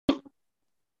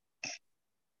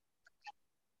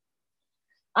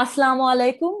Assalamu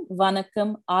alaikum,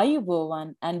 Vanakkam,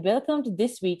 Ayubovan, and welcome to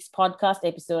this week's podcast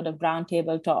episode of Brown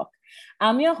Table Talk.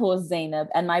 I'm your host, Zainab,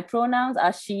 and my pronouns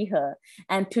are she, her.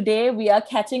 And today we are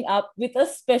catching up with a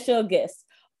special guest,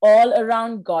 all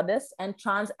around goddess and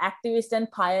trans activist and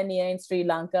pioneer in Sri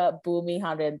Lanka, Bhumi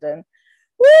Harendran.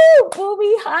 Woo,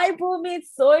 Bhumi. Hi, Bhumi.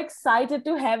 It's so excited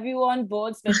to have you on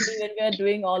board, especially when we are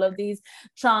doing all of these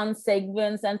trans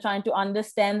segments and trying to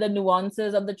understand the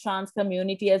nuances of the trans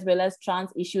community as well as trans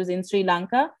issues in Sri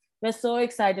Lanka. We're so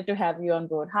excited to have you on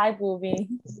board. Hi, Bhumi.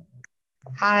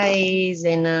 Hi,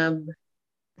 Zainab.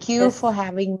 Thank you for Yes.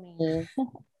 having me.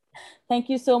 Thank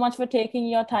you so much for taking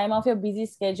your time off your busy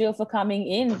schedule for coming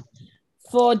in.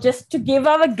 For just to give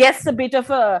our guests a bit of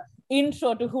a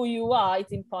intro to who you are,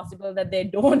 it's impossible that they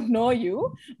don't know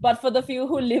you. But for the few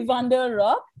who live under a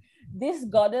rock, this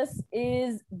goddess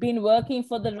is been working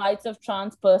for the rights of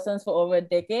trans persons for over a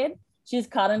decade. She's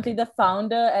currently the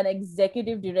founder and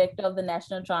executive director of the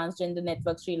National Transgender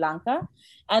Network Sri Lanka.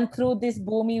 And through this,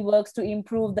 Bhumi works to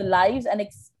improve the lives and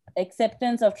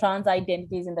acceptance of trans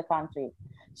identities in the country.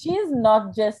 She is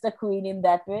not just a queen in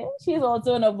that way. She's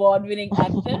also an award winning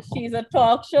actor. She's a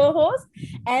talk show host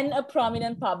and a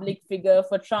prominent public figure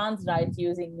for trans rights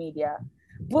using media.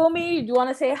 Bhumi, do you want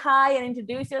to say hi and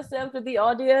introduce yourself to the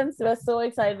audience? We're so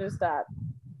excited to start.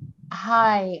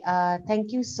 Hi,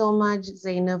 thank you so much,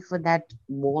 Zainab, for that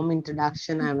warm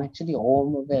introduction. I'm actually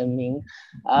overwhelming.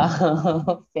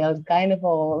 Felt kind of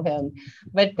overwhelmed,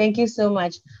 but thank you so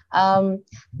much. Um,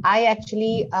 I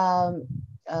actually,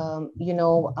 you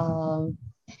know,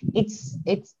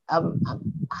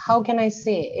 how can I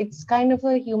say? It's kind of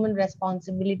a human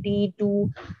responsibility to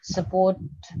support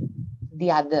the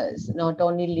others, not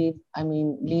only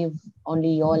live only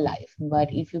your life, but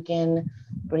if you can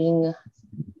bring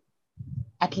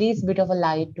at least bit of a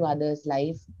light to others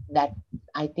life, that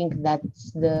I think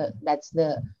that's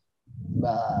the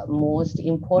most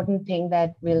important thing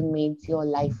that will make your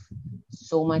life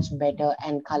so much better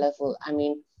and colorful. I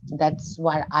mean, that's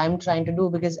what I'm trying to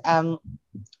do, because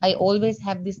I always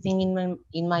have this thing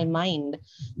in my mind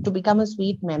to become a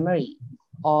sweet memory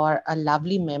or a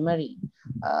lovely memory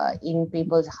in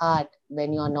people's heart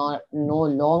when you're not no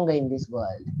longer in this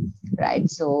world, right?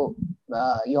 So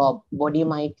your body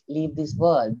might leave this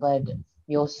world, but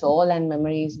your soul and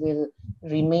memories will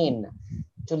remain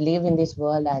to live in this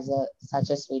world as a such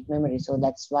a sweet memory. So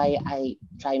that's why I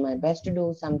try my best to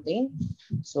do something.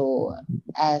 So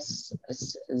as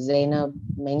Zainab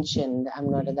mentioned, I'm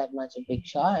not that much a big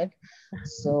shot,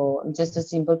 so I'm just a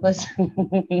simple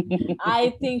person. I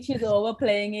think she's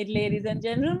overplaying it, ladies and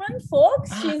gentlemen.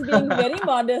 Folks, she's being very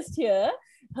modest here.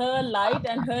 Her light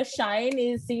and her shine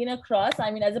is seen across.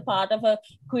 I mean, as a part of a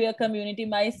queer community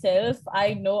myself,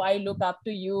 I know I look up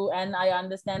to you and I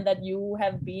understand that you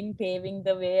have been paving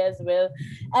the way as well.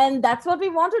 And that's what we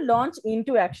want to launch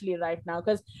into actually right now,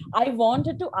 because I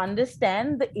wanted to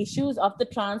understand the issues of the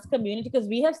trans community, because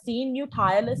we have seen you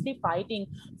tirelessly fighting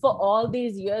for all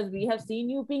these years. We have seen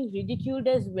you being ridiculed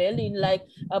as well in like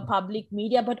public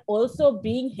media, but also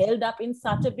being held up in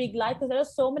such a big light, because there are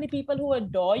so many people who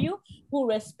adore you, who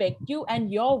respect you,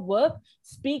 and your work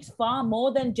speaks far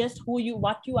more than just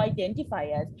what you identify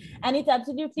as. And it's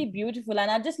absolutely beautiful. And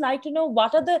I'd just like to know,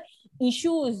 what are the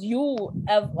issues you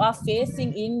are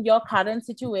facing in your current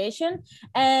situation,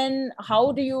 and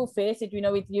how do you face it,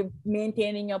 with you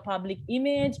maintaining your public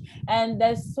image? And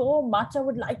there's so much I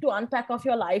would like to unpack of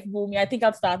your life, Bhumi. I think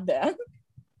I'll start there.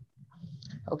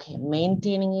 Okay,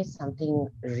 maintaining is something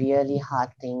really hard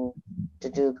thing to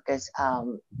do, because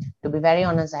to be very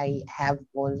honest, I have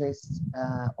always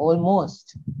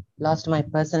almost lost my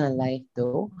personal life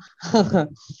though,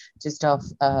 just of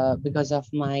because of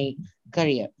my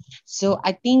career. So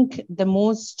I think the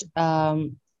most uh,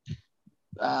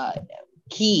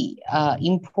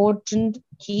 important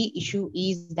key issue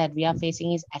is that we are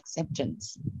facing is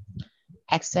acceptance.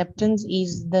 Acceptance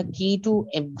is the key to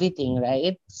everything,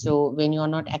 right? So when you're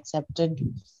not accepted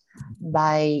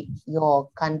by your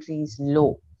country's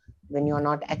law, when you're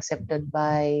not accepted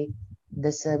by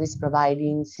the service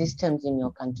providing systems in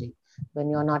your country, when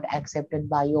you're not accepted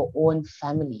by your own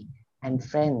family and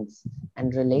friends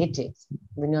and relatives,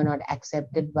 when you're not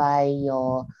accepted by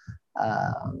your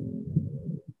um,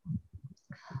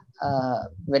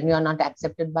 when you are not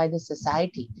accepted by the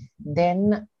society,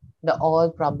 then the all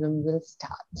problem will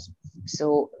start.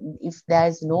 So if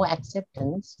there's no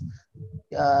acceptance,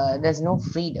 there's no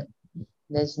freedom,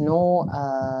 there's no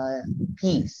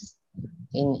peace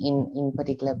in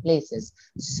particular places.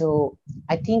 So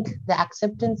I think the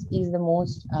acceptance is the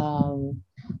most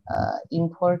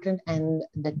important and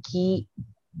the key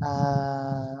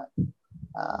uh,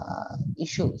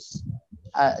 issues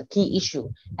key issue.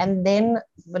 And then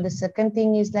but the second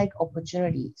thing is like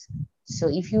opportunities. So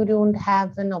if you don't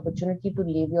have an opportunity to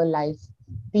live your life,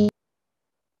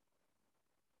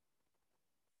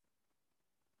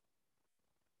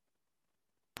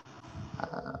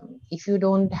 if you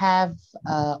don't have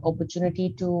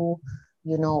opportunity to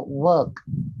work,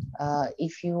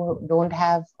 if you don't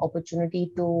have opportunity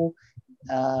to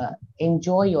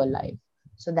enjoy your life,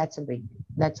 so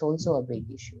that's also a big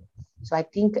issue. So I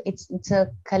think it's a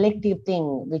collective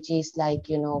thing which is like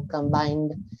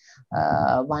combined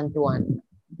one to one.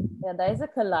 Yeah, there is a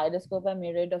kaleidoscope and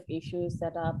myriad of issues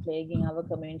that are plaguing our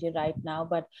community right now.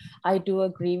 But I do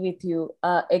agree with you.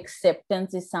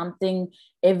 Acceptance is something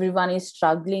everyone is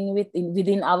struggling with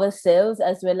within ourselves,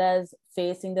 as well as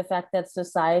facing the fact that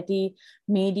society,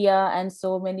 media, and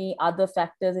so many other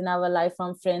factors in our life,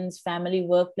 from friends, family,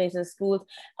 workplaces, schools,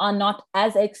 are not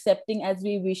as accepting as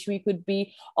we wish we could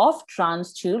be of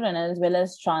trans children as well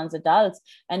as trans adults.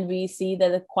 And we see that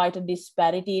there's quite a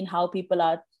disparity in how people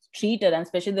are treated, and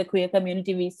especially the queer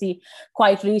community. We see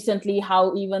quite recently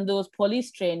how even those police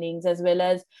trainings, as well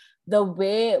as the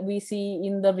way we see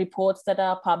in the reports that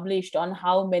are published on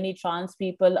how many trans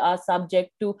people are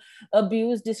subject to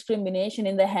abuse, discrimination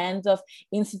in the hands of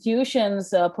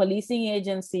institutions, policing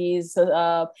agencies,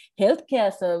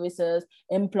 healthcare services,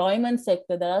 employment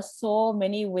sector. There are so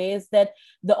many ways that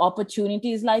the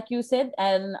opportunities, like you said,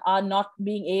 and are not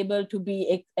being able to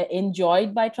be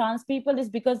enjoyed by trans people, is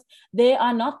because they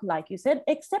are not, like you said,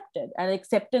 accepted. And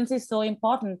acceptance is so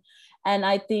important. And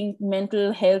I think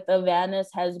mental health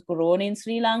awareness has grown in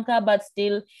Sri Lanka, but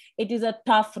still it is a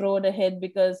tough road ahead,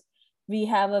 because we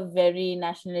have a very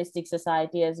nationalistic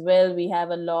society as well. We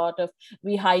have a lot of,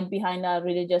 we hide behind our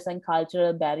religious and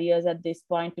cultural barriers at this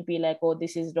point to be like, oh,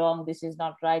 this is wrong, this is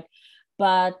not right.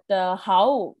 But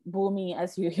how, Bhumi,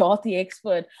 as you're the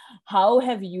expert, how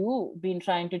have you been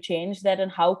trying to change that?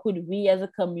 And how could we as a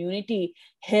community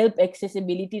help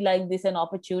accessibility like this and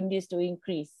opportunities to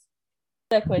increase?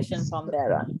 The question from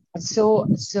there on. So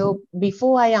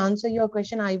before I answer your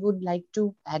question, I would like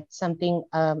to add something,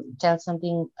 tell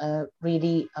something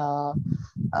really, felt,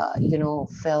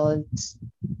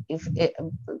 if it,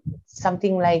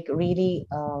 something like really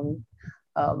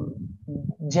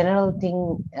general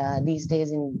thing these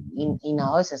days in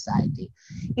our society.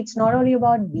 It's not only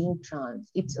about being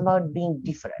trans, it's about being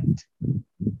different.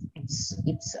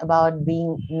 It's about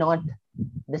being not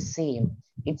the same.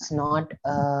 It's not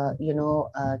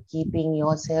keeping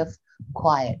yourself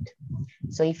quiet.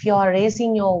 So if you are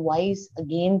raising your voice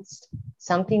against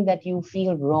something that you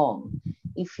feel wrong,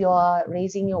 if you are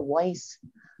raising your voice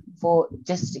for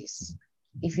justice,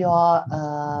 if you are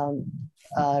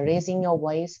raising your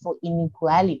voice for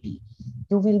inequality,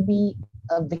 you will be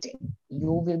a victim.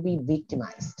 You will be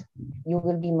victimized. You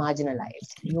will be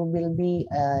marginalized. You will be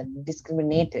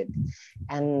discriminated,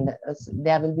 and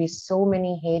there will be so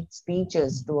many hate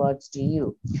speeches towards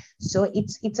you. So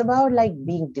it's about like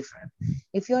being different.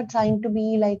 If you're trying to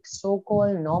be like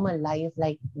so-called normal life,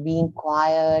 like being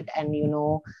quiet and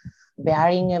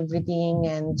bearing everything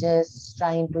and just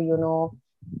trying to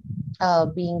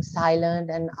being silent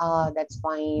and that's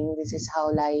fine, this is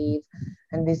how life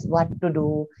and this what to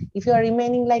do. If you are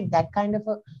remaining like that kind of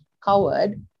a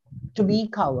coward, to be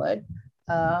coward,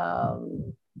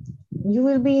 you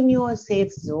will be in your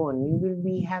safe zone. You will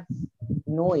be have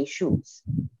no issues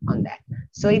on that.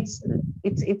 So it's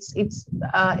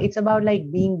about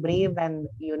like being brave and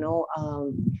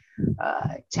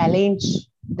challenge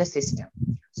the system.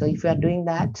 So if you are doing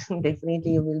that,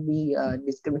 definitely you will be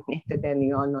discriminated, and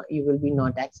you will be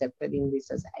not accepted in this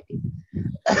society.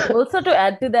 Also, to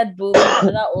add to that,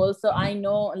 Bhumi, also, I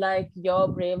know like your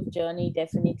brave journey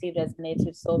definitely resonates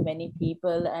with so many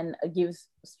people and gives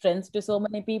strength to so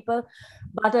many people.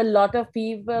 But a lot of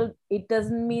people, it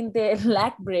doesn't mean they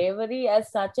lack bravery,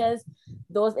 as such as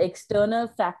those external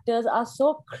factors are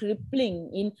so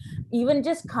crippling in even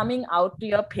just coming out to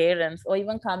your parents, or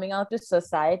even coming out to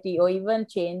society, or even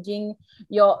changing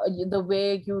the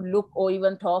way you look, or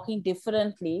even talking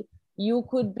differently. You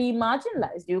could be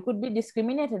marginalized, you could be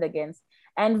discriminated against.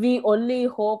 And we only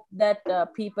hope that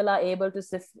people are able to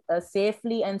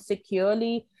safely and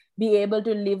securely be able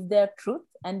to live their truth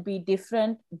and be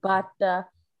different. But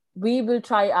we will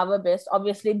try our best.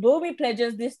 Obviously, Bhumi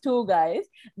pledges this too, guys,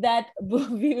 that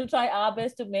we will try our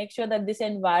best to make sure that this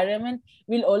environment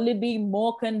will only be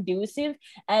more conducive,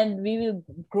 and we will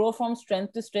grow from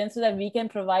strength to strength so that we can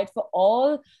provide for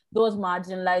all those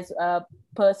marginalized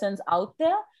persons out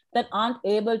there, that aren't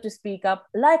able to speak up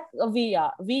like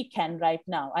we can right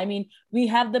now. I mean, we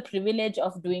have the privilege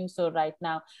of doing so right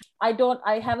now.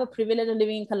 I have a privilege of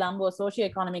living in Colombo,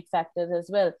 socioeconomic factors as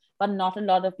well, but not a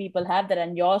lot of people have that.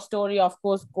 And your story, of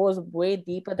course, goes way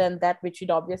deeper than that, which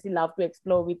we'd obviously love to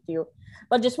explore with you.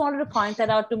 But just wanted to point that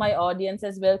out to my audience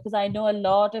as well, because I know a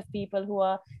lot of people who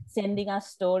are sending us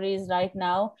stories right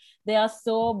now. They are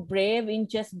so brave in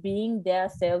just being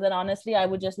themselves. And honestly, I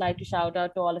would just like to shout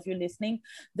out to all of you listening,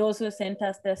 those who sent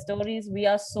us their stories. We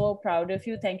are so proud of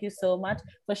you. Thank you so much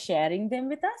for sharing them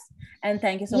with us. And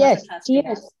thank you so much for Yes, trusting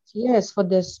cheers, us. cheers for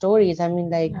the stories. I mean,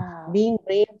 like Yeah. being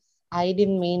brave, I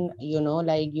didn't mean,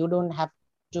 like you don't have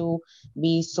to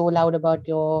be so loud about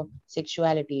your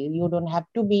sexuality. You don't have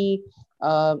to be,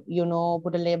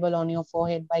 put a label on your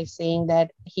forehead by saying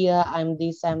that here I'm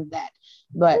this, I'm that.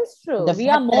 That But is true. the We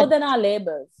are fact more that than our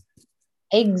labels.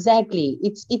 exactly,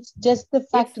 it's just the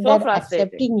It's fact so that frustrating.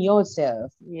 accepting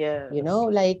yourself, Yes.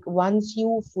 like once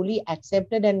you fully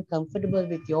accepted and comfortable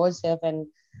with yourself,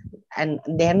 and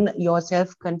then your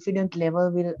self-confident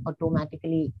level will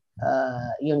automatically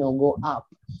go up,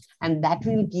 and that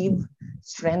will give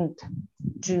strength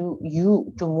to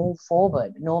you to move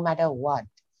forward no matter what.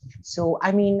 So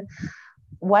I mean,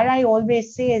 what I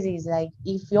always say is like,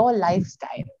 if your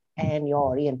lifestyle and your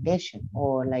orientation,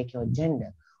 or like your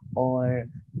gender, or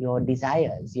your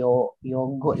desires, your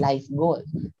life goals,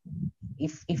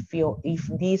 if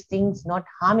these things not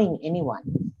harming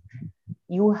anyone,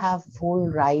 you have full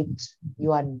right,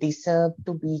 you are deserved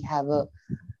to be have a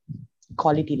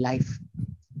quality life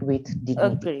with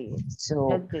dignity. Agreed.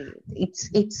 So Agreed. it's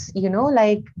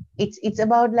like it's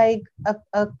about like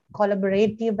a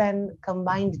collaborative and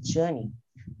combined journey.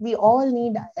 We all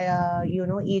need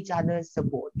each other's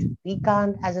support. We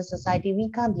can't, as a society, we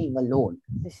can't live alone.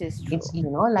 This is true. It's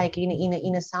like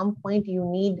in a some point you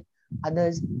need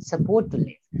others support to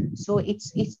live. So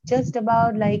it's just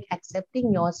about like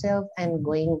accepting yourself and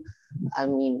going, I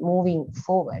mean, moving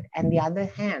forward. And the other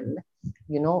hand,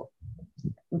 you know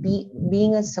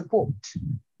being a support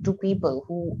to people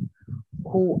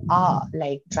who are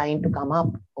like trying to come up,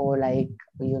 or like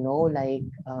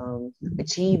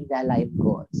achieve their life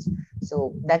goals.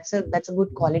 So that's a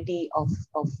good quality of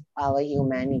our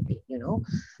humanity.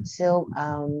 So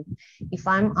if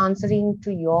I'm answering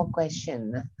to your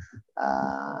question,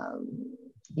 um,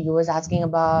 you was asking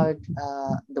about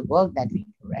the work that we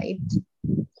do, right,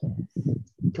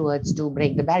 towards to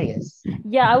break the barriers.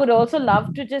 Yeah, I would also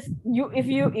love to just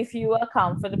if you are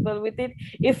comfortable with it,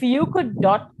 if you could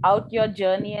dot out your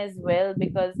journey as well,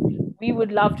 because we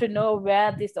would love to know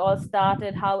where this all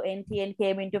started, how NTN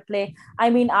came into play.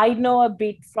 I mean, I know a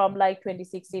bit from like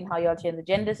 2016, how you all changed the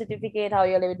gender certificate, how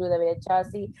you all do the with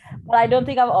HRC, but I don't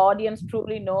think our audience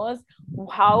truly knows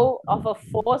how of a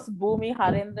force Bhumi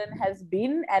Harendran has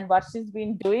been and what she's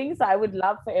been doing. So I would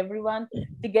love for everyone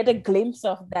to get a glimpse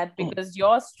of that, because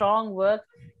your strong work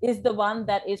is the one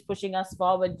that is pushing us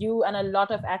forward. You and a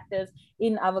lot of actors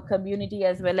in our community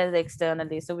as well as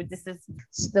externally. So this is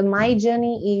My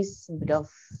journey is a bit of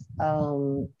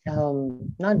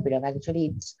not bit of, actually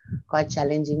it's quite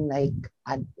challenging, like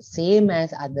same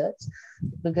as others,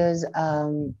 because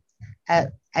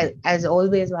as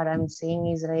always what I'm saying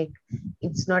is like,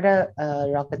 it's not a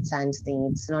rocket science thing.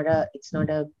 It's not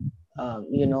a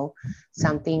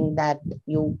something that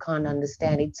you can't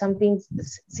understand. It's something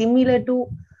similar to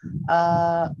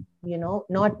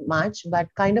not much, but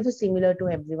kind of a similar to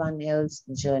everyone else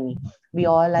journey. We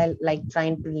all are like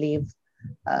trying to live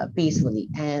peacefully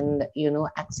and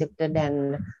accepted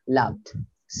and loved.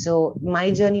 So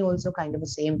my journey also kind of the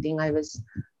same thing. I was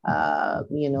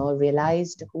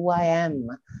realized who I am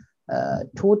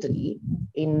totally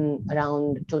in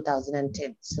around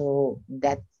 2010. So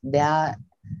that there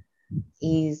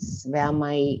is where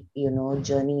my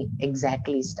journey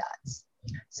exactly starts.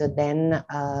 So then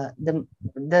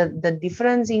the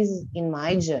difference is, in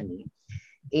my journey,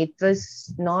 it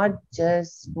was not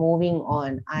just moving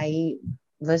on. I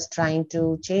was trying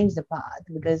to change the path,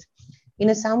 because in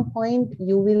a some point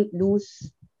you will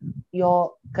lose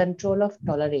your control of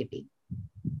tolerating,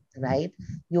 right?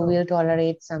 You will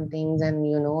tolerate some things, and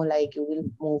like you will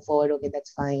move forward. Okay,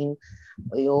 that's fine.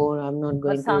 I'm not but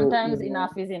going to sometimes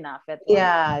enough is enough at one.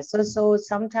 yeah. So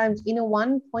sometimes in a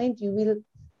one point you will,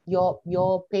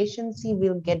 your patience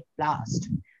will get blast,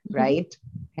 right?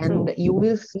 And True. you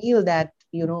will feel that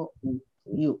you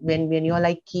when you're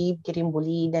like keep getting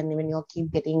bullied, and when you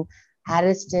keep getting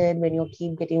harassed, when you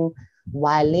keep getting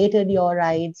violated your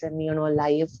rights and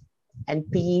life and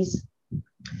peace,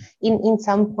 in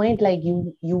some point, like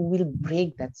you will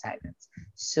break that silence.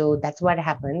 So that's what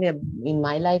happened in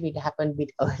my life. It happened a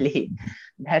bit early.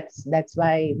 That's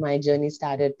why my journey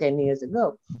started 10 years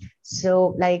ago.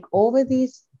 So like over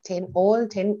these 10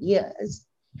 years,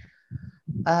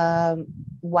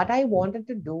 what I wanted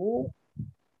to do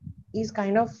is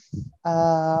kind of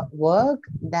work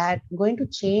that going to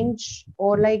change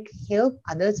or like help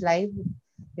others' life.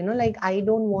 Like I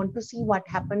don't want to see what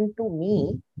happened to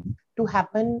me to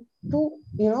happen to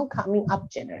coming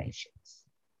up generations.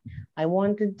 I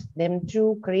wanted them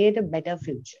to create a better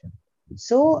future.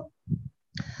 So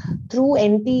through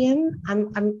NTN,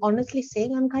 I'm honestly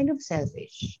saying I'm kind of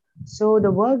selfish. So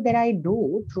the work that I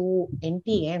do through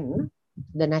NTN,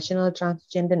 the National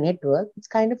Transgender Network, it's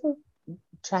kind of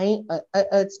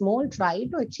a small try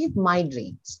to achieve my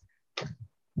dreams,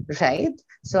 right?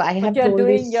 So I have you're told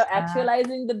doing, this. you're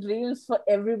actualizing the dreams for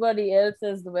everybody else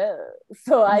as well.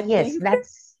 So I Yes, think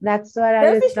that's what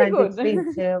I was selfishly trying to good.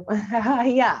 explain.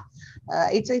 Yeah,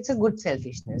 it's a good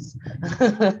selfishness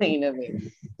in a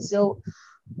way. So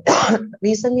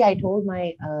recently, I told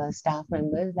my staff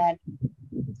members that,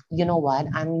 you know what,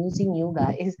 I'm using you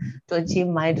guys to achieve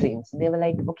my dreams. They were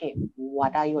like, okay,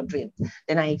 what are your dreams?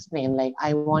 Then I explained, like,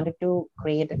 I wanted to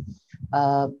create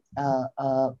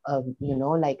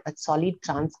like a solid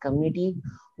trans community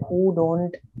who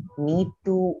don't need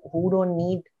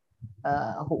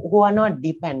who are not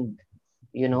dependent,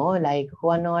 like who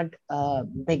are not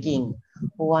begging,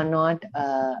 who are not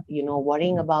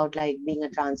worrying about like being a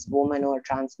trans woman or a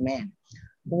trans man,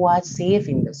 who are safe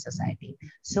in the society.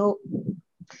 So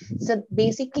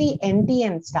basically,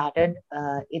 NTN started.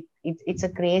 It's a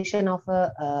creation of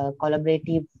a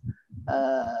collaborative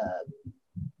uh,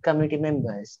 community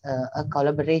members, a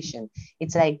collaboration.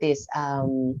 It's like this.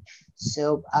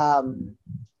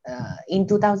 In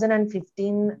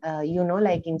 2015,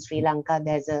 like in Sri Lanka,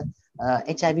 there's a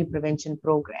HIV prevention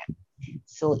program.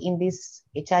 So in this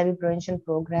HIV prevention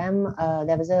program,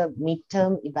 there was a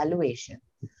midterm evaluation.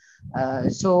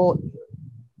 So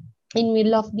in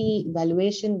middle of the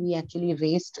evaluation, we actually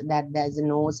raised that there's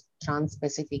no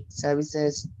trans-specific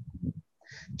services,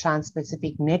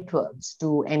 trans-specific networks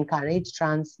to encourage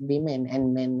trans women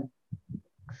and men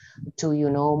to,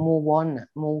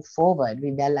 move forward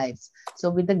with their lives. So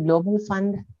with the Global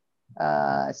Fund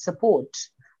support,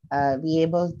 we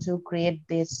able to create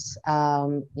this,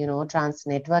 trans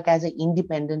network as an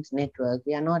independent network.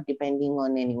 We are not depending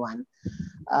on anyone.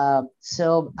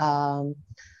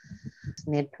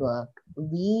 Network,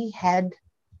 we had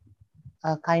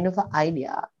a kind of an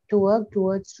idea to work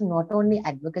towards to not only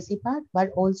advocacy part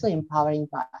but also empowering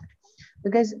part,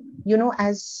 because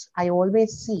as I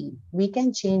always see, we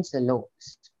can change the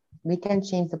laws, we can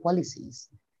change the policies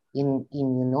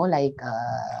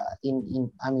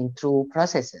through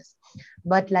processes,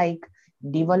 but like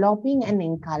developing and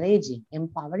encouraging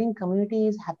empowering community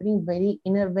is happening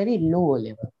in a very low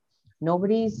level.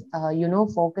 Nobody's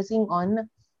focusing on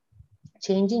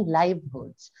changing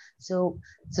livelihoods. So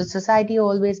society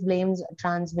always blames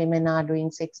trans women are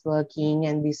doing sex working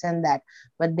and this and that,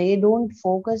 but they don't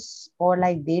focus or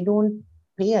like they don't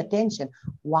pay attention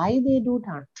why they do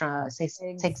sex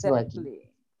working,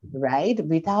 right?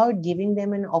 Without giving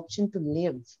them an option to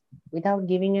live, without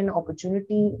giving an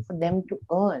opportunity for them to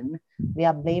earn, we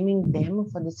are blaming them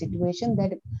for the situation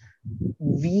that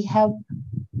we have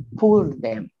pulled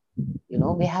them,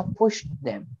 we have pushed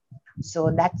them.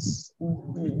 So that's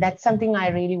something I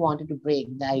really wanted to break,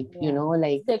 like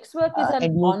like sex work is an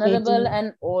educating... honorable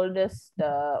and oldest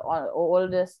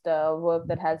work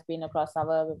that has been across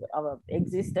our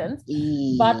existence,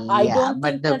 but I don't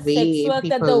think that sex work,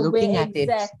 that the way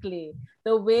exactly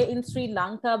the way in Sri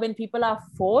Lanka, when people are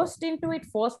forced into it,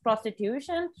 forced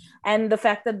prostitution, and the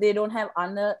fact that they don't have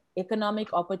other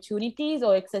economic opportunities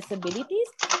or accessibilities,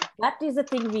 that is the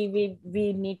thing we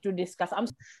need to discuss.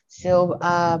 So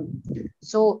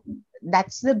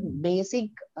that's the basic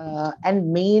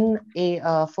and main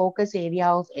focus area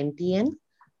of NTN,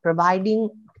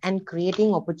 providing and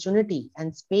creating opportunity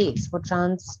and space for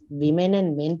trans women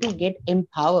and men to get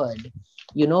empowered,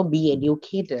 be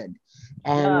educated,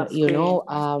 and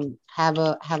have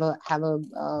a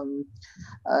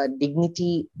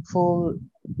dignity-full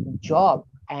job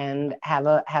and have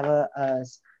a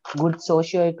good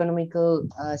socio-economical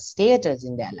status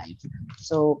in their life.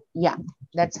 So yeah,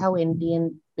 that's how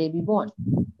NTN Baby born.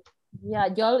 Yeah,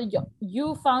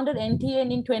 you founded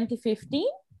NTN in 2015?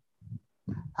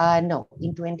 No,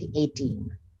 in 2018.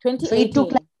 2018. So it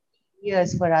took like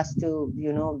years for us to,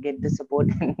 get the support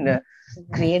and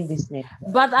create this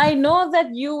network. But I know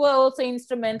that you were also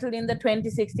instrumental in the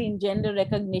 2016 gender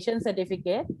recognition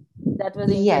certificate that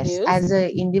was Yes, introduced. as an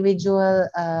individual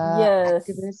Yes.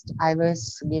 activist, I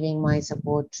was giving my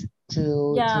support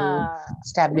to Yeah. Would you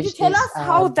establish tell this. us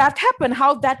how that happened,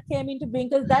 how that came into being?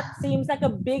 Because that seems like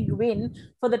a big win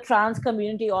for the trans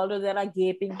community, although there are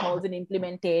gaping holes in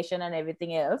implementation and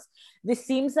everything else. This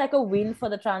seems like a win for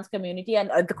the trans community and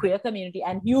the queer community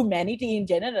and humanity in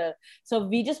general. So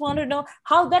we just want to know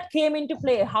how that came into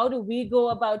play. How do we go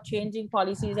about changing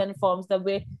policies and forms the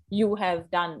way you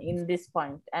have done in this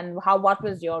point? And what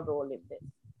was your role in this?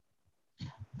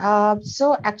 So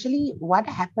actually, what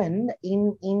happened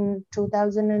in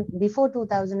 2000 before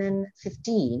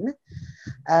 2015,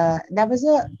 there was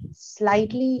a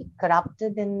slightly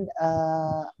corrupted and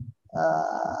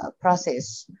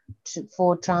process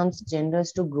for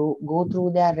transgenders to go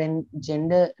through their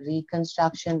gender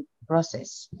reconstruction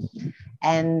process,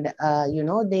 and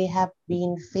they have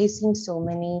been facing so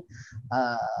many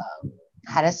uh,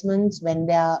 harassments when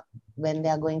they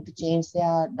are going to change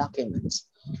their documents.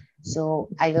 So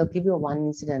I will give you one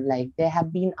incident. Like, they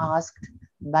have been asked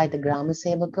by the Grama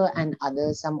Sevaka and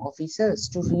other some officers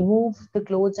to remove the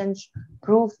clothes and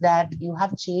prove that you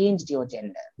have changed your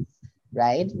gender,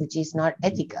 right? Which is not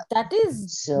ethical. That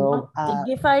is So not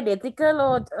dignified, ethical,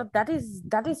 or that is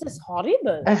just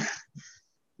horrible.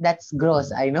 that's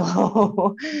gross, I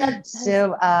know.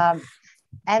 So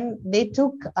and they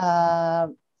took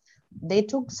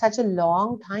such a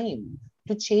long time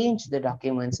to change the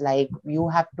documents. Like, you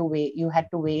had to wait.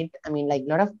 I mean, like, a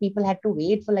lot of people had to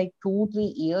wait for like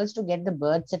 2-3 years to get the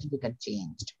birth certificate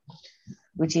changed,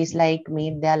 which is like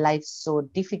made their life so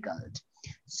difficult.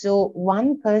 So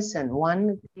one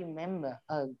member,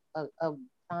 a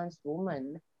trans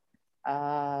woman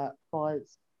called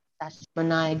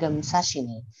Manayagam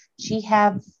Sashini, she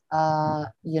have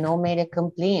made a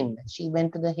complaint. She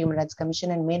went to the Human Rights Commission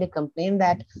and made a complaint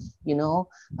that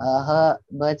her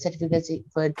birth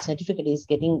certificate is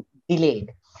getting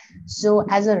delayed. So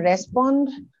as a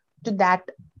response to that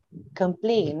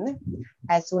complaint,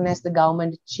 as soon as the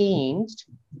government changed,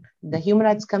 the Human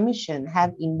Rights Commission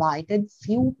have invited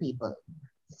few people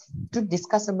to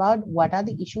discuss about what are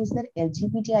the issues that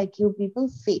LGBTIQ people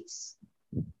face.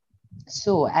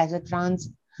 So as a trans,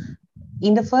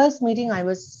 in the first meeting, I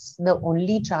was the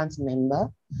only trans member,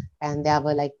 and there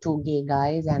were like 2 gay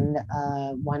guys and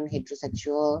one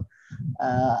heterosexual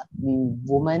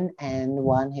woman and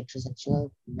one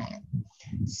heterosexual man.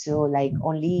 So like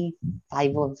only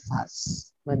 5 of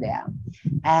us were there.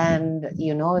 And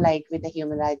like with the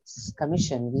Human Rights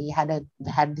Commission, we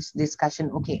had this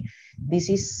discussion. Okay, this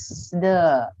is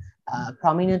the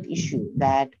prominent issue,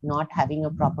 that not having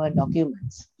a proper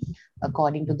documents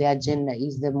according to their gender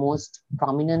is the most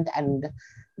prominent and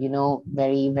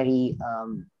very, very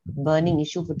burning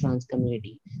issue for trans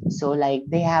community. So like,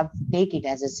 they have take it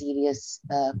as a serious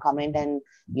comment, and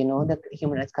the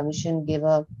Human Rights Commission gave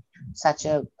such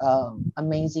a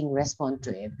amazing response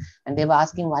to it, and they were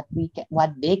asking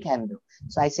what they can do.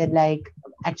 So I said, like,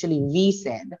 actually we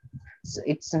said, so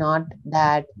it's not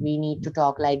that we need to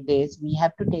talk like this. We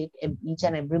have to take each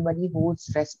and everybody who's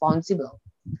responsible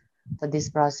for this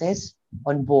process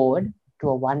on board to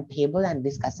a one table and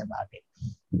discuss about it.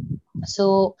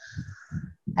 So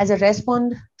as a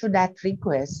response to that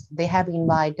request, they have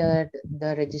invited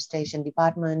the registration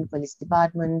department, police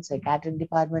department, psychiatric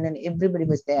department, and everybody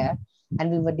was there.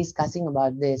 And we were discussing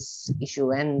about this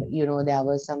issue. And, there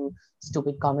were some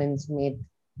stupid comments made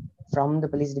from the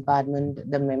police department,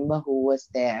 the member who was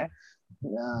there.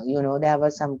 There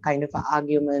were some kind of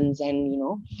arguments, and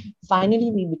finally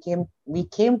we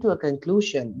came to a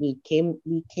conclusion. We came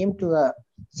to a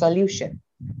solution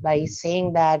by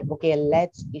saying that, okay,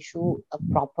 let's issue a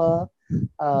proper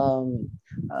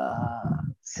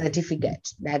certificate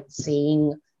that's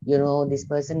saying, this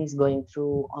person is going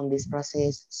through on this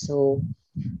process. So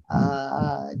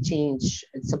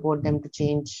support them to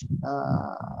change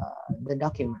the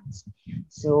documents.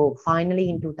 So finally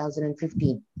in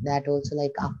 2015, that also,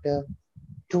 like, after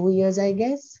 2 years, I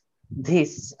guess,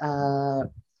 this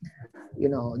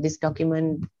this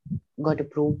document got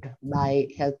approved by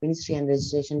Health Ministry and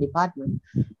Registration Department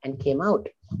and came out.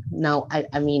 Now,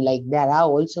 I mean, like, there are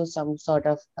also some sort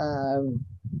of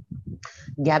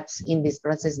gaps in this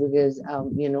process, because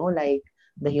like,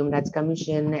 the Human Rights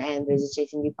Commission and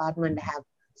Registration Department have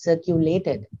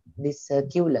circulated this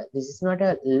circular. This is not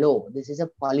a law, this is a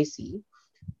policy.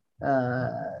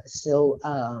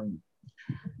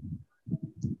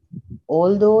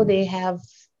 Although they have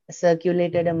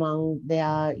circulated among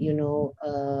their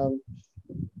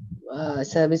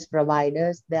service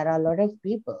providers, there are a lot of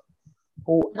people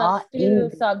who are still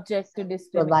subject to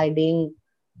discrimination. providing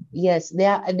Yes,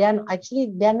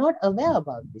 they're not aware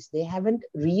about this. They haven't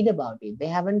read about it. They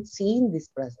haven't seen this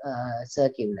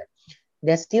circular.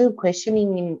 They're still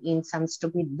questioning in some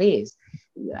stupid ways.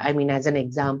 I mean, as an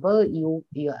example,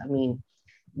 I mean,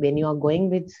 when you are going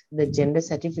with the gender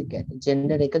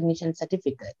recognition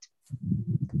certificate,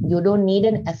 you don't need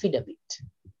an affidavit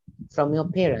from your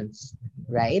parents,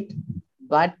 right?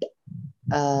 But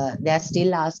they're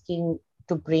still asking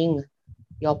to bring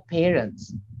your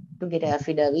parents to get an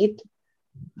affidavit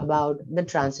about the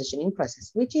transitioning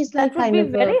process, which is That like would kind be of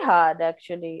a very hard,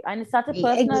 actually. And it's such a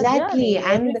personal exactly. journey.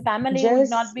 Every And family would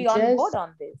not just be on board just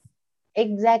on this.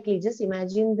 exactly, just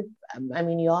imagine I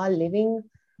mean, you are living,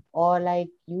 or like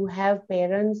you have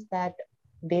parents that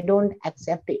they don't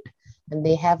accept it, and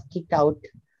they have kicked out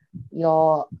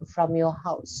from your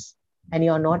house, and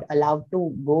you're not allowed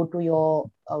to go to your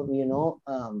original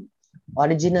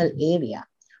area.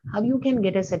 How you can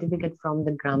get a certificate from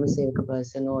the Grama Sevaka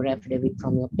person or affidavit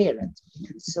from your parents?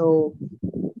 So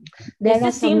This there are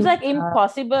just seems some like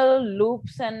impossible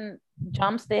loops and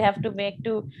jumps they have to make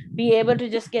to be able to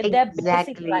just get their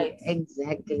basic rights.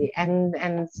 exactly,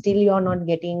 and still you're not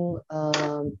getting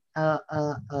how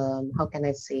can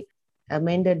I say,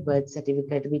 amended birth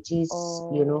certificate, which is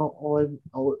all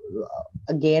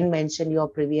again mention your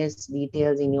previous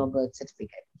details in your birth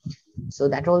certificate. So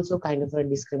that also kind of a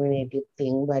discriminative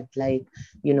thing, but like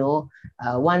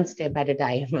one step at a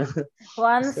time.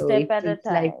 One So step at a it's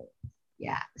like, time.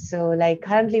 yeah, so like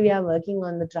currently we are working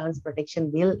on the trans protection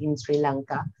bill in Sri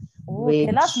Lanka, Oh,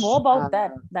 tell us more which about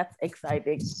that. That's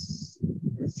exciting.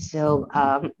 so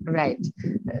right,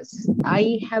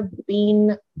 I have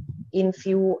been in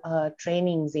few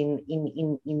trainings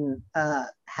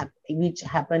which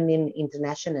happened in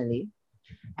internationally,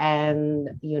 and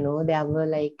there were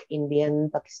like Indian,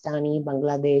 Pakistani,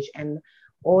 Bangladesh, and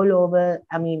all over,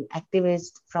 I mean,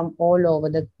 activists from all over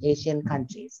the Asian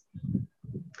countries.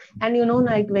 And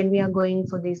like when we are going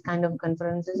for these kind of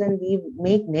conferences, and we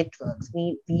make networks,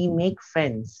 we make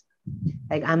friends.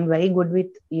 Like I'm very good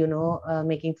with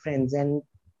making friends, and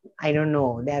I don't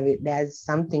know, there's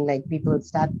something like people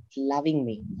start loving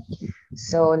me.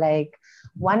 So like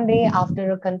one day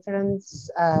after a conference,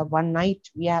 one night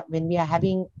when we are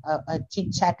having a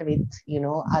chit chat with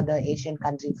other Asian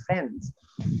country friends,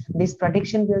 this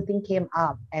protection bill thing came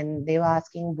up, and they were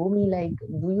asking Bhumi, like,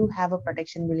 do you have a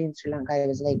protection bill in Sri Lanka? I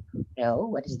was like, no,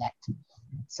 what is that?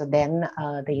 So then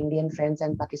the Indian friends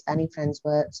and Pakistani friends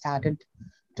were started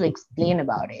to explain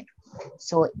about it.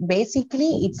 So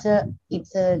basically, it's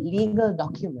a legal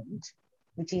document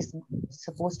which is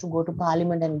supposed to go to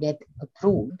Parliament and get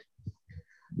approved,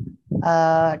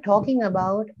 talking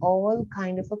about all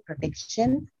kind of a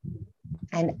protection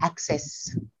and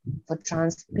access for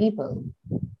trans people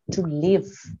to live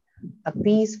a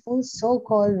peaceful,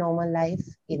 so-called normal life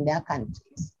in their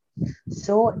countries.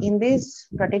 So in this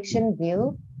protection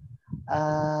bill,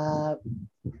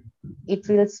 it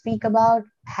will speak about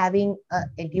having a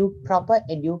proper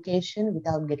education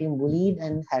without getting bullied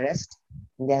and harassed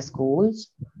in their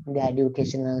schools, in their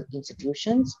educational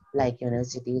institutions like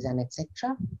universities and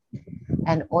etc.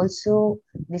 And also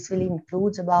this will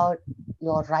include about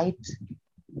your right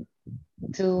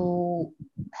to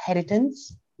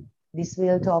inheritance. This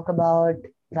will talk about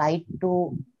right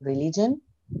to religion,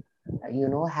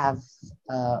 have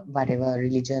whatever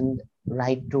religion,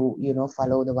 right to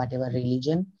follow the whatever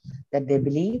religion that they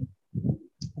believe.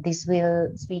 This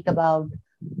will speak about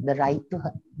the right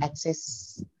to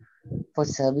access for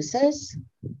services.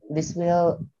 This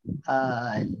will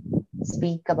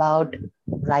speak about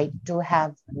right to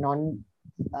have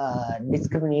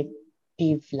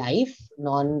non-discriminative life,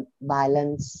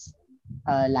 non-violence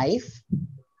life.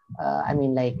 I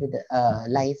mean, like with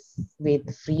life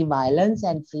with free violence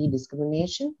and free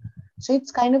discrimination. So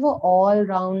it's kind of an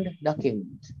all-round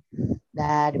document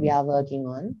that we are working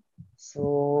on.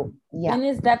 So yeah. When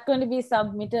is that going to be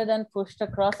submitted and pushed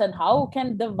across, and how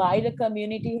can the wider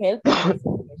community help in this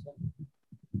situation?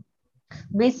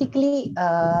 Basically,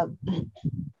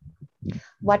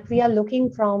 what we are looking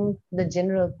from the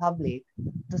general public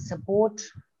to support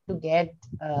to get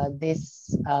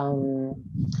this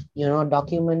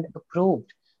document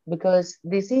approved, because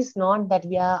this is not that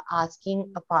we are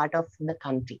asking a part of the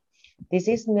country. This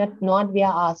is not we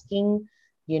are asking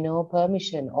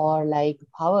permission or like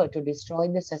power to destroy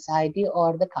the society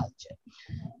or the culture.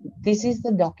 This is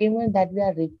the document that we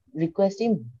are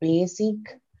requesting basic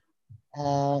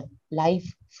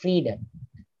life freedom,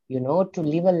 to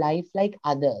live a life like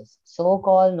others,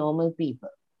 so-called normal people,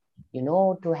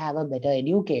 to have a better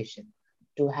education,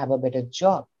 to have a better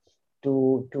job,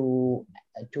 to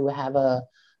have a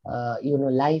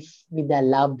life with their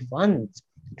loved ones,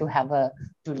 to have a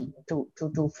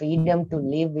to freedom to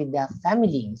live with their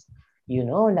families,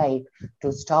 like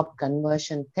to stop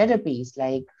conversion therapies,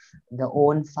 like the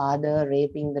own father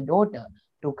raping the daughter,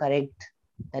 to correct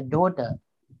the daughter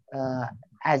uh,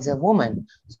 as a woman.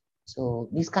 So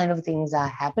these kind of things are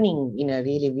happening in a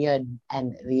really weird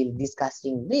and really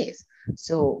disgusting ways.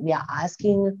 So we are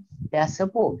asking their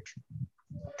support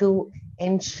to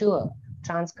ensure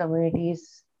trans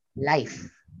communities'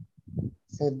 life.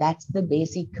 So that's the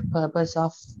basic purpose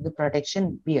of the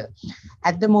protection bill.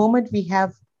 At the moment, we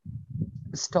have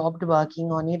stopped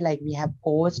working on it, like we have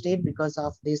paused it because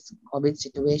of this COVID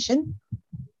situation,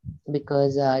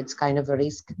 because it's kind of a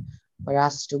risk for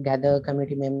us to gather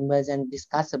community members and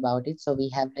discuss about it. So we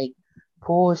have like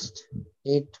paused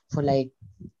it for like,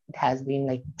 it has been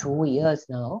like 2 years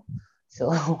now.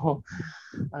 So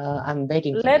I'm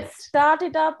waiting for it. Let's start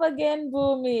it up again,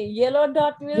 Bhumi. Yellow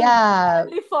Dot will Yeah,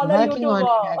 definitely follow you working to on it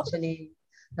war. actually.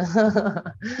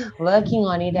 Working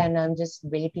on it, and I'm just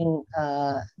waiting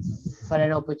for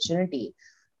an opportunity.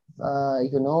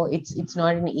 It's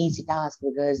not an easy task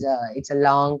because it's a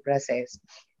long process.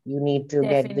 You need to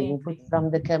get the input Definitely.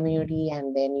 from the community,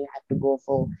 and then you have to go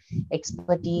for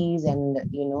expertise and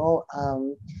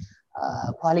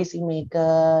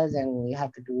policymakers, and you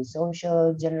have to do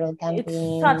social general It's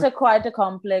such campaigns. a quite a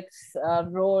complex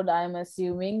road, I'm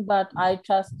assuming, but I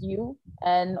trust you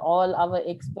and all our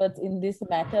experts in this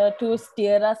matter to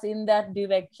steer us in that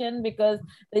direction, because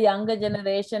the younger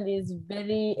generation is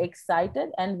very excited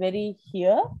and very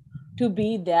here to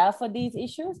be there for these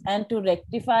issues and to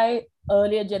rectify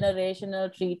earlier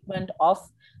generational treatment of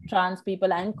trans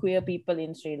people and queer people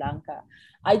in Sri Lanka.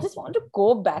 I just want to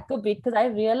go back a bit because I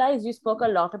realized you spoke a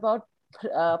lot about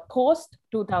post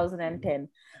 2010,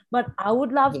 but I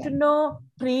would love Yeah. to know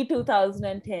pre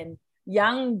 2010.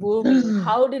 Young Bhumi,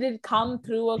 how did it come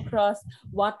through across?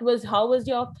 What was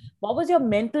your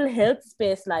mental health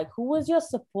space like? Who was your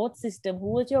support system?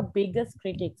 Who was your biggest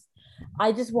critics?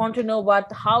 I just want to know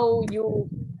how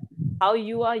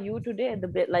you are you today, the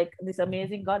bit like this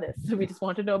amazing goddess. So we just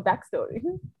want to know backstory.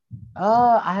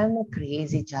 I'm a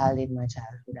crazy child in my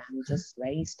childhood. I'm just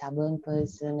very stubborn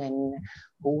person, and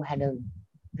who had a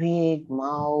big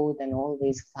mouth and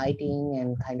always fighting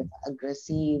and kind of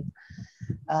aggressive,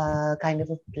 kind of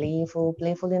a playful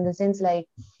in the sense, like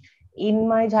in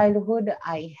my childhood,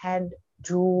 I had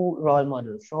two role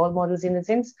models in the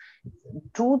sense,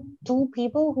 two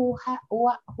people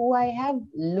who I have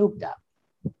looked up.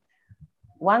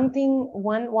 One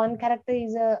character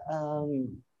is a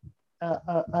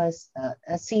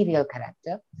serial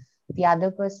character. The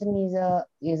other person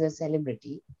is a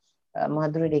celebrity,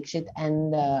 Madhuri Dixit,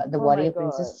 and the Oh my warrior god.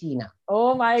 princess Sina.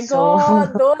 Oh my So,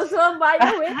 god, those were my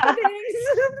awakenings.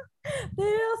 They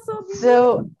are so beautiful.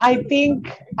 so I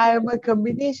think I am a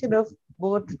combination of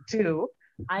both two.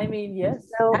 I mean, yes,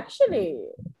 So, actually,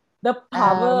 the um,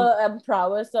 power and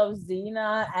prowess of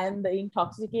Xena and the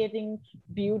intoxicating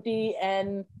beauty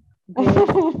and grace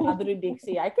of Madhuri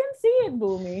Dixit. I can see it,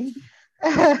 Bhumi.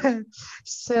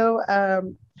 so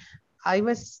I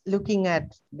was looking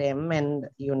at them, and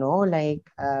like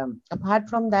apart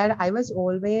from that, I was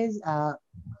always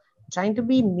trying to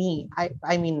be me.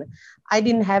 I mean, I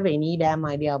didn't have any damn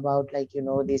idea about, like,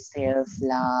 this self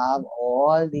love,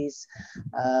 all these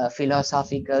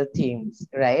philosophical things,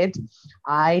 right?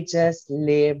 I just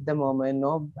lived the moment.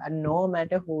 No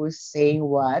matter who's saying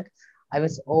what, I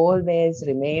was always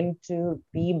remain to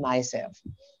be myself.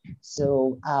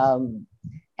 So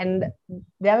and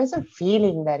there was a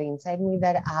feeling that inside me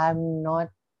that I'm not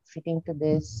fitting to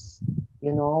this,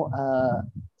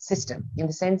 system, in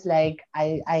the sense, like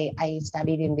I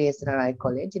studied in the SNRI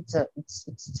college. It's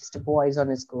just a boys on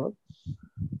a school.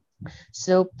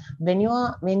 So when you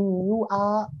are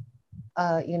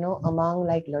among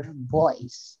like a lot of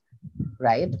boys,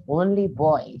 right? Only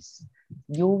boys,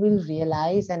 you will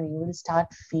realize and you will start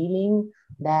feeling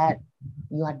that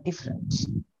you are different,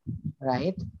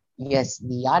 right? Yes,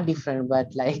 we are different,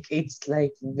 but like it's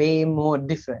like way more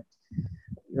different,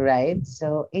 right?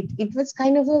 So it was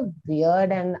kind of a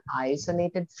weird and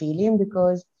isolated feeling,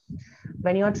 because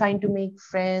when you're trying to make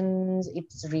friends,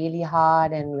 it's really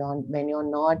hard, and when you're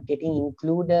not getting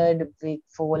included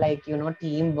for like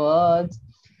teamwork,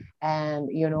 and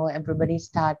everybody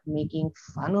start making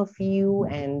fun of you,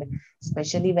 and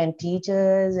especially when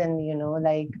teachers and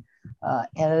like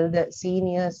elder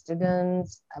senior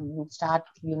students start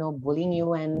bullying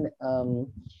you and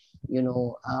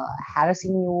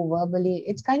harassing you verbally.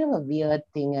 It's kind of a weird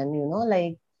thing. And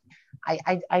like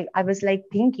I was like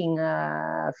thinking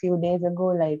a few days ago,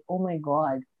 like, oh my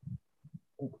god,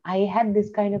 I had this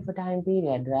kind of a time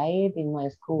period, right, in my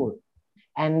school.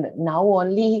 And now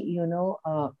only,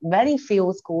 very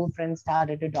few school friends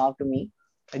started to talk to me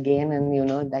again.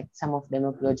 And, that some of them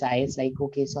apologize, like,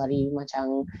 okay, sorry,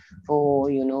 Machang, for,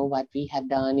 what we have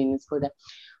done in school.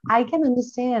 I can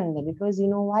understand, because you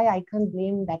know why I can't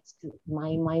blame that's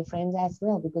my friends as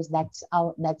well, because that's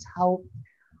how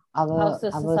How our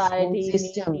school society,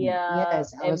 system, media,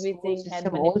 yes, our school everything had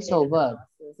system also manipulated the work.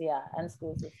 masses. Yeah, and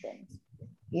school systems.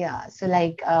 Yeah, so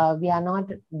like we are not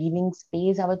giving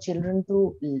space our children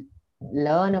to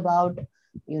learn about,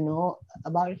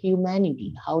 about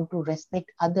humanity, how to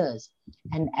respect others,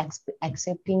 and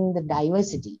accepting the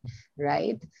diversity,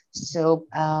 right? So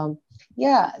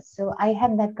yeah, so I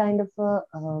had that kind of a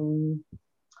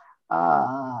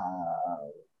uh,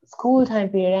 school time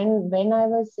period. And when I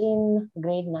was in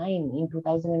grade 9 in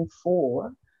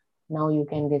 2004, now you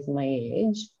can guess my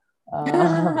age. I'm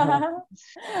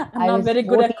I not was very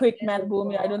good at 14 quick years math,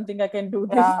 Bhumi. I old. don't think I can do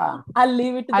this. Yeah, I'll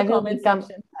leave it to I the will comment become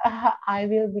section. I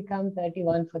will become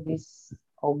 31 for this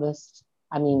August.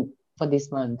 I mean, for this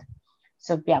month.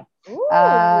 So yeah. Ooh,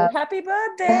 Uh, happy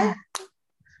birthday.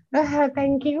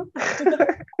 thank you.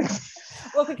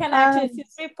 Okay, um,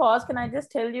 since we pause, can I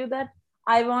just tell you that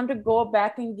I want to go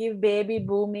back and give baby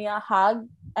Bhumi a hug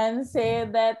and say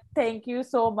that thank you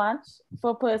so much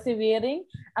for persevering.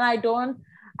 And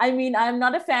I mean, I'm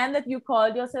not a fan that you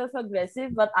called yourself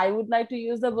aggressive, but I would like to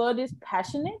use the word is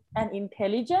passionate and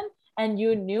intelligent, and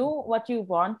you knew what you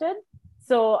wanted.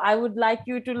 So I would like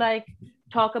you to like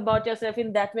talk about yourself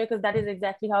in that way, because that is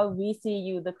exactly how we see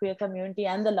you, the queer community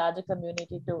and the larger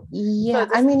community too. So yeah, I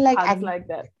just mean, like, hugs like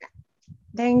that.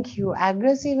 thank you.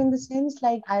 Aggressive in the sense,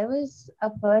 like, I was a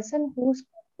person who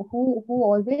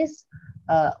always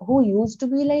who used to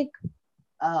be like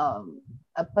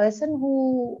a person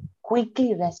who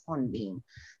quickly responding,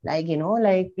 like,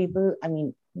 like people. I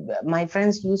mean, my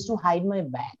friends used to hide my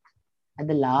back at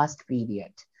the last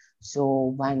period.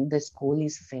 So when the school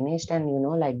is finished and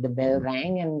like the bell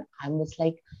rang, and I was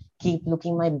like, keep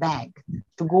looking my bag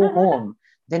to go home.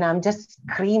 Then I'm just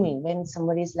screaming when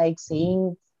somebody's like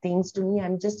saying things to me.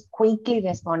 I'm just quickly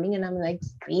responding, and I'm like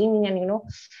screaming, and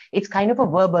it's kind of a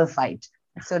verbal fight.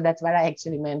 So that's what I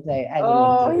actually meant, like, as an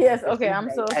Oh yes, okay.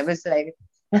 aggressive. Like, I was like,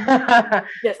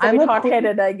 Just a I'm bit a quick.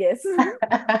 hot-headed, I guess.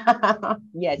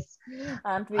 Yes,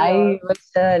 Aren't we I all? was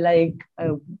like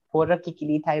a Pora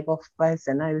Kikili type of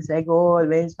person. I was like, oh,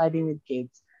 always fighting with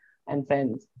kids and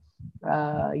friends,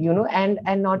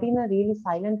 and not in a really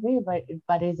silent way,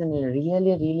 but is in a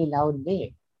really, really loud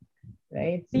way,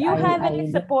 right? Do you have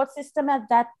any support system at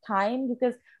that time?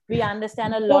 Because we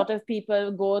understand a lot of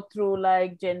people go through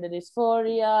like gender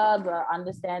dysphoria, the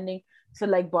understanding, so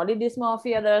like body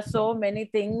dysmorphia. There are so many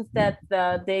things that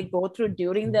they go through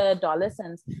during their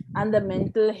adolescence, and the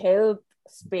mental health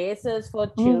spaces for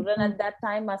children at that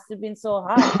time must have been so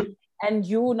hard. And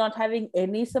you not having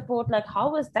any support, like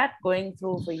how was that going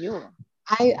through for you?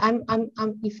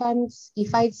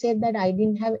 If I said that I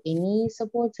didn't have any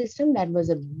support system, that was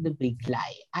the big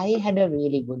lie. I had a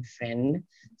really good friend.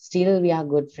 Still, we are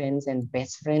good friends and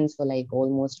best friends for like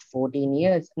almost 14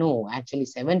 years. No, actually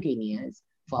 17 years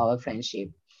for our friendship.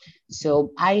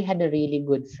 So I had a really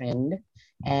good friend,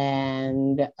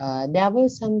 and there were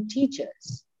some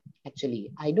teachers.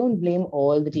 Actually, I don't blame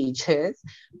all the teachers,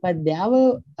 but there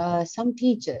were some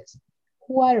teachers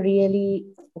who are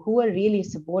really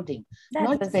supporting, That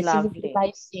not was specifically lovely.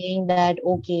 by saying that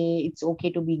okay, it's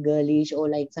okay to be girlish or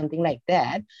like something like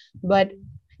that, but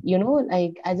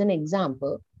like as an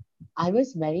example, I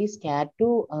was very scared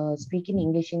to speak in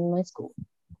English in my school,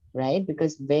 right?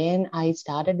 Because when I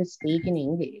started to speak in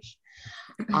English,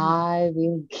 I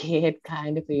will get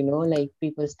kind of, like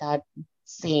people start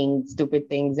saying stupid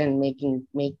things and make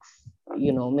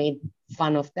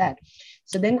fun of that.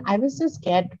 So then I was so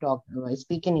scared to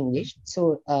speak in English.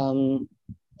 So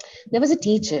there was a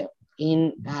teacher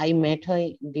I met her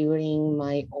during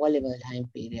my O-level time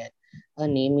period. Her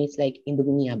name is like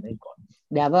Indumini Abelkot.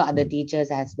 There were other teachers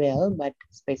as well, but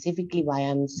specifically why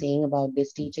I'm saying about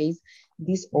this teacher is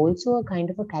this also a kind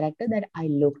of a character that I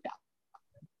looked up,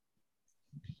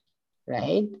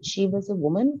 right? She was a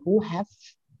woman who have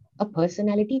a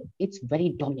personality. It's very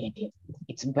dominating.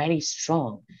 It's very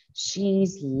strong.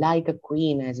 She's like a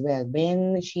queen as well.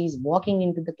 When she's walking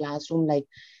into the classroom, like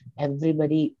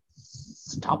everybody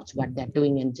stops what they're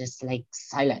doing and just like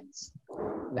silence,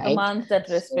 right? Commands that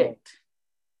So respect.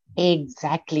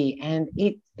 exactly. And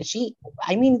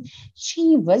I mean,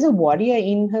 she was a warrior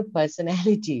in her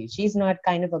personality. She's not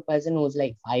kind of a person who's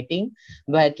like fighting,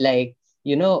 but like,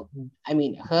 I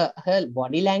mean, her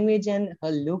body language and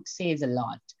her look says a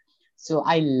lot. So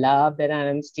I love that, and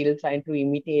I'm still trying to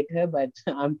imitate her, but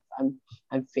I'm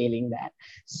failing that.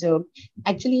 So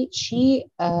actually, she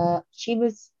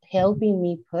was helping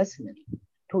me personally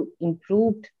to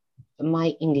improve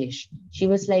my English. She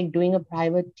was like doing a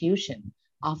private tuition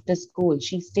after school.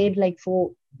 She stayed like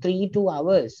for 2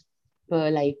 hours per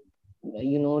like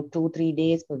 2-3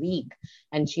 days per week,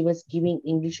 and she was giving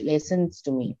English lessons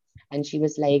to me. And she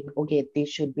was like, okay, this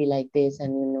should be like this,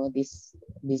 and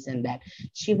this and that.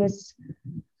 She was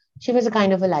she was a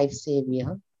kind of a life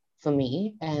savior for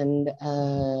me. And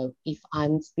if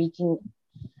I'm speaking,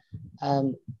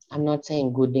 I'm not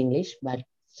saying good English, but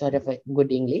sort of a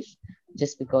good English,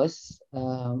 just because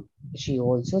she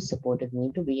also supported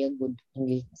me to be a good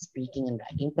English speaking and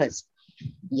writing person.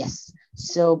 Yes.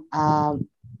 So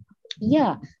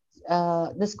yeah,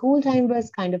 the school time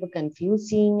was kind of a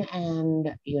confusing,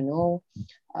 and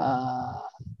uh,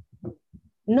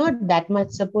 not that much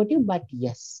supportive, but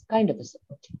yes, kind of a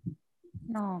supportive.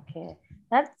 Okay.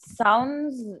 That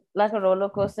sounds like a roller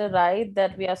coaster ride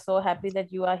that we are so happy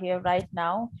that you are here right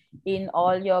now in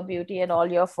all your beauty and all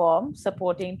your form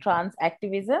supporting trans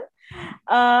activism.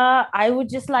 I would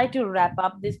just like to wrap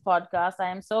up this podcast. I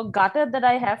am so gutted that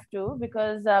I have to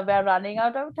because we're running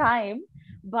out of time.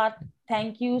 But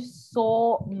thank you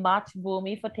so much,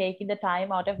 Bhumi, for taking the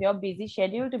time out of your busy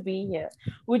schedule to be here.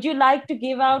 Would you like to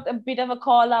give out a bit of a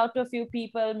call out to a few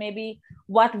people, maybe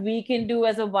what we can do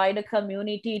as a wider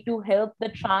community to help the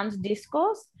trans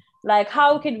discourse? Like,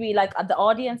 how can we, like the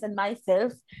audience and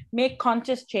myself, make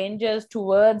conscious changes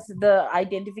towards the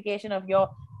identification of your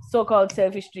so-called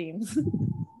selfish dreams?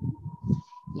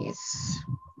 Yes.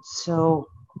 So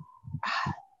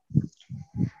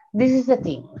this is the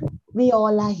thing. We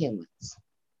all are humans.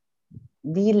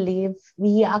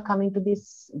 We are coming to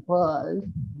this world,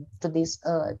 to this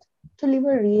earth, to live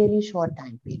a really short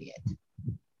time period,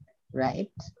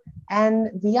 right? And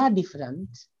we are different.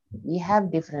 We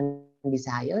have different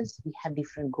desires, we have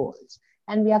different goals,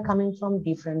 and we are coming from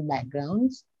different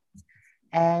backgrounds,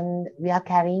 and we are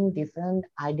carrying different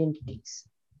identities.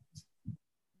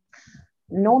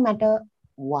 No matter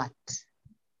what,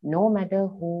 no matter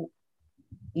who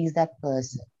is that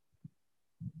person,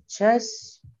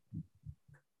 just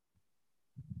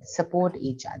support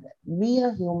each other. Be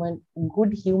a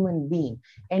good human being.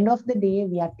 End of the day,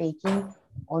 we are taking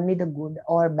only the good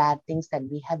or bad things that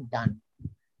we have done.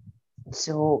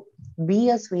 So be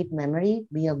a sweet memory,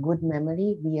 be a good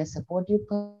memory, be a supportive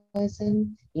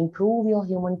person, improve your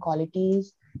human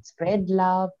qualities, spread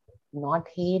love, not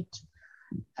hate.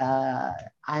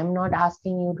 I'm not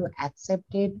asking you to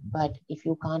accept it, but if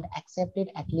you can't accept it,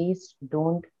 at least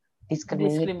don't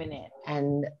discriminate.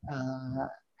 And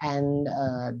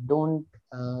don't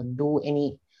do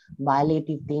any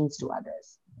violative things to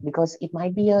others, because it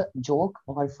might be a joke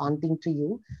or fun thing to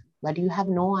you, but you have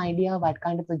no idea what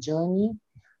kind of a journey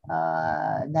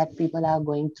that people are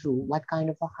going through, what kind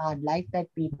of a hard life that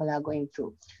people are going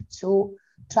through. So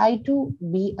try to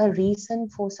be a reason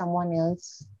for someone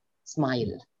else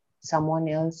smile, someone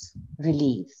else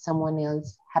relief, someone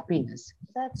else happiness.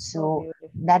 That's so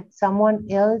that someone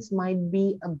else might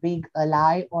be a big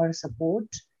ally or support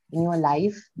in your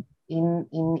life in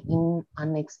an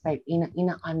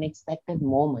unexpected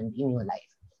moment in your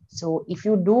life. So if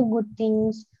you do good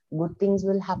things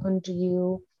will happen to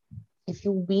you. If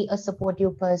you be a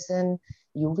supportive person,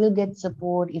 you will get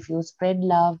support. If you spread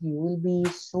love, you will be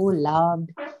so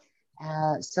loved.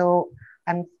 So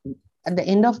I'm at the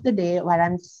end of the day, what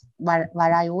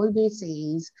I always say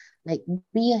is, like,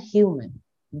 be a human,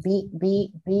 be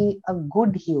a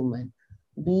good human,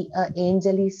 be a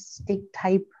angelistic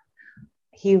type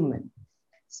human,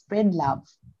 spread love,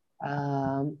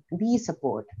 be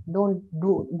support. Don't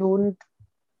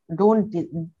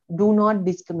do not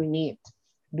discriminate.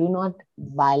 Do not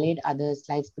violate others'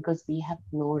 lives, because we have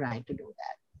no right to do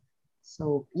that.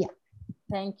 So yeah.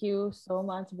 Thank you so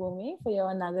much, Bhumi, for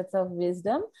your nuggets of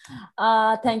wisdom.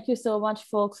 Thank you so much,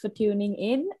 folks, for tuning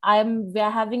in. We're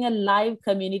having a live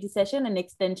community session, an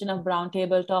extension of Brown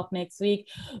Table Talk next week,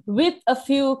 with a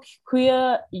few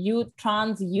queer youth,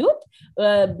 trans youth.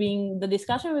 The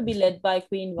discussion will be led by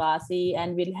Queen Vasi,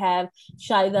 and we'll have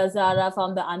Shaida Zara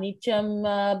from the Anicham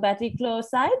Batiklo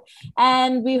side.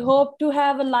 And we hope to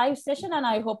have a live session, and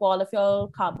I hope all of you all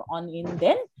come on in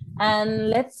then. And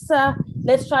let's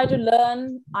try to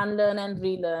learn, unlearn, and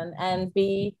relearn, and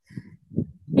be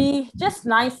just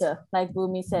nicer, like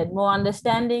Bhumi said, more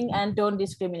understanding, and don't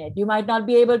discriminate. You might not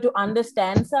be able to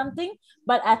understand something,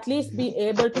 but at least be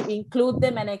able to include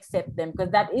them and accept them,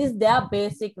 because that is their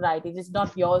basic right. It is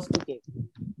not yours to give.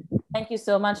 Thank you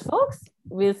so much, folks.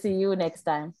 We'll see you next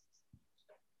time.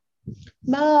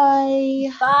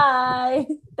 Bye. Bye.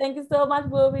 Thank you so much,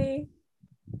 Bobby.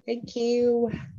 Thank you.